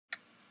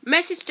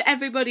Message to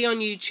everybody on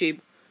YouTube.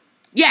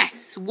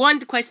 Yes,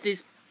 Wonder Quest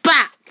is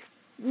back.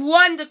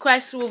 Wonder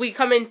Quest will be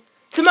coming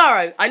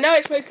tomorrow. I know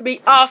it's supposed to be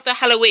after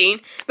Halloween,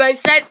 but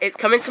instead it's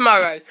coming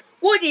tomorrow.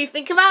 What do you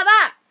think about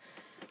that?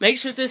 Make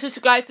sure to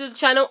subscribe to the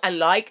channel and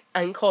like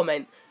and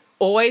comment.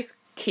 Always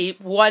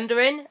keep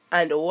wondering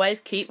and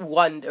always keep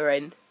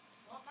wondering.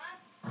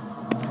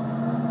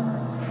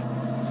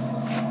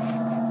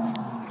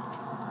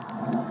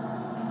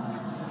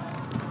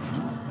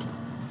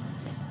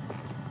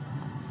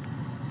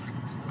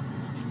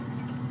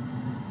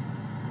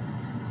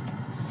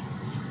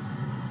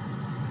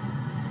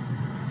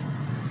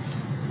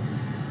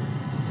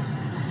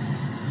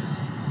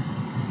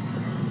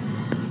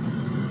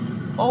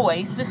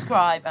 Always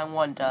subscribe and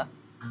wonder.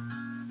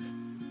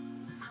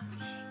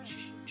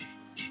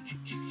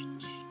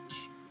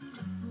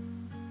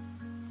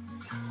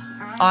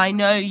 I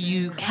know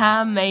you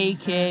can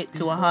make it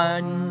to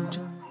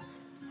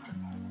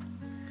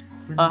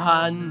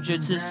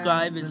 100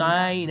 subscribers.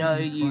 I know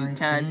you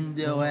can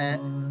do it.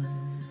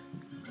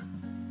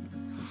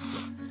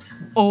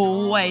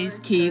 Always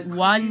keep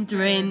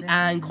wondering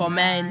and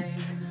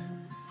comment.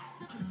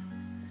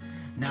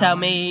 Tell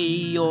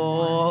me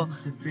your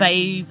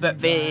favourite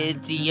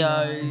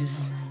videos.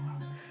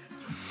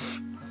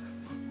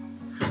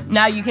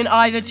 Now you can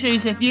either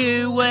choose if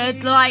you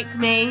would like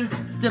me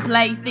to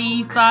play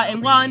FIFA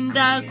in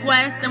Wonder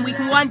Quest and we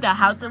can wonder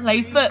how to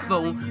play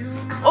football,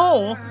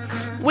 or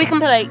we can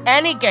play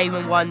any game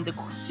in Wonder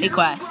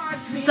Quest.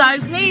 So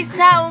please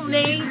tell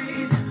me,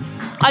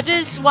 I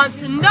just want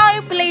to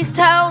know, please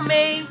tell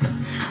me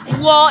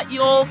what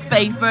your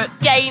favourite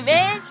game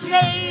is.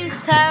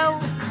 Please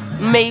tell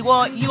me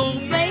what your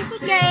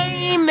favourite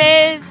game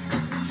is,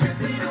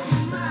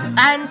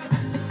 and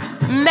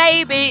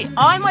maybe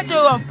I might do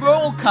a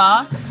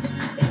broadcast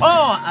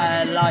or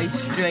a live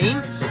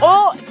stream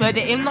or put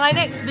it in my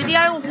next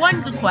video of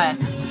Wonder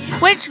Quest.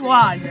 Which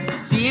one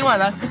do you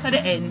want us to put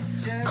it in?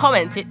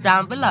 Comment it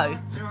down below.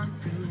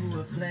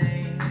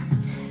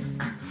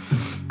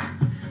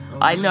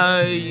 I know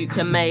you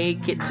can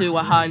make it to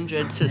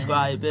 100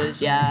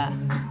 subscribers, yeah.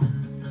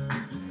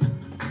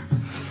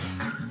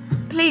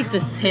 Please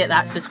just hit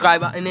that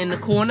subscribe button in the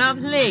corner,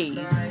 please.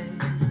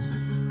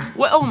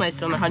 We're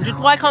almost on 100.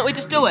 Why can't we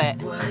just do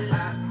it?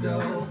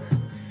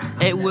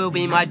 It will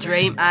be my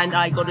dream, and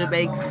I got a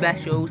big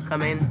specials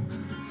coming.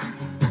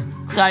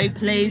 So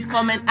please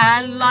comment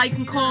and like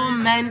and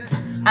comment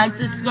and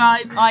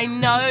subscribe. I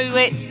know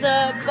it's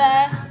the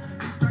best.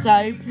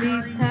 So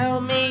please tell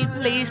me,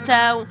 please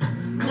tell,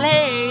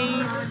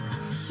 please.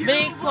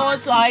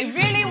 Because I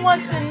really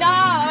want to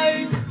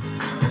know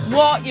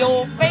what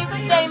your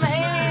favourite game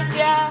is,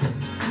 yeah.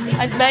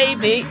 And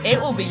maybe it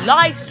will be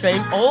live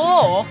stream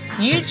or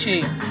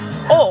YouTube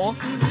or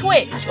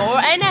Twitch or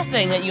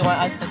anything that you want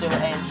us to do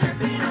it in.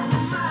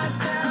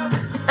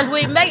 And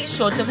we make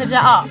sure to put it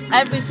up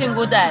every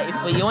single day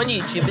for you on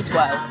YouTube as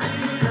well.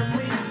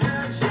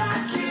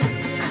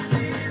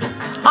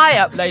 I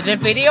upload a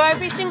video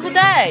every single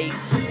day.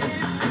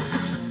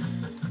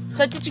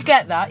 So did you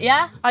get that,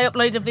 yeah? I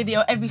upload a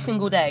video every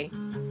single day.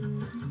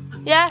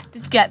 Yeah,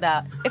 did you get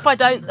that? If I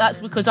don't, that's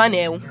because I'm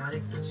ill.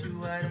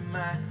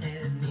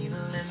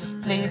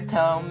 Please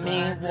tell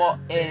me what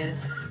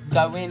is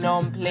going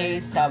on.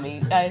 Please tell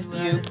me if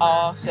you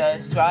are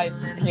subscribed.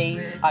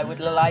 Please, I would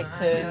like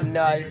to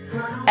know.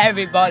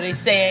 Everybody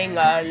sing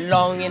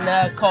along in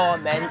the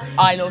comments.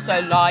 I'll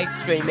also live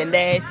streaming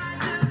this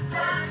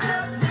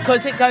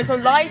because it goes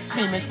on live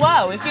stream as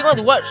well. If you want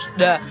to watch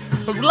the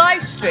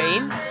live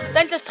stream,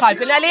 then just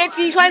type in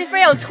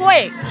ElliotG23 on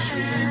Twitch.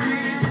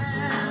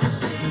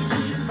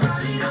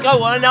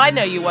 Go on, I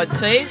know you want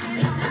to.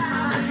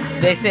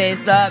 This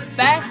is the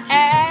best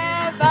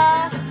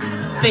ever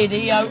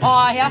video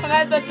I have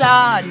ever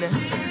done.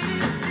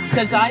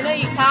 Because I know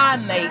you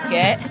can make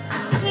it.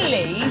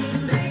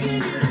 Please.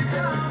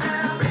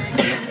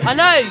 I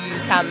know you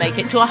can make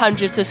it to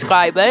 100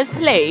 subscribers.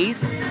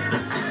 Please.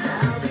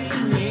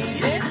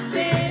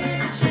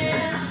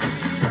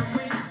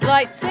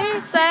 Like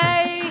to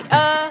say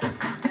a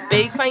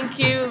big thank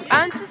you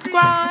and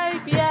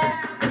subscribe, yeah.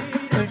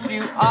 Because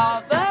you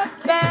are the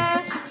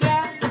best,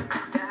 yeah.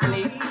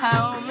 Please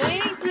tell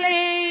me,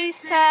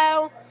 please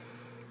tell.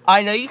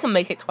 I know you can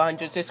make it to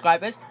 100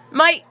 subscribers.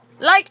 Mate,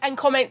 like and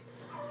comment.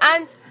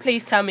 And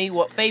please tell me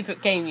what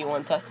favourite game you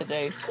want us to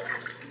do.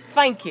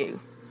 Thank you.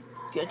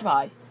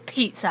 Goodbye.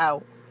 Peace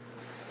out.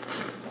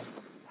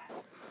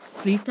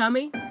 Please tell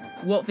me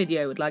what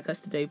video you would like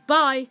us to do.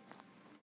 Bye.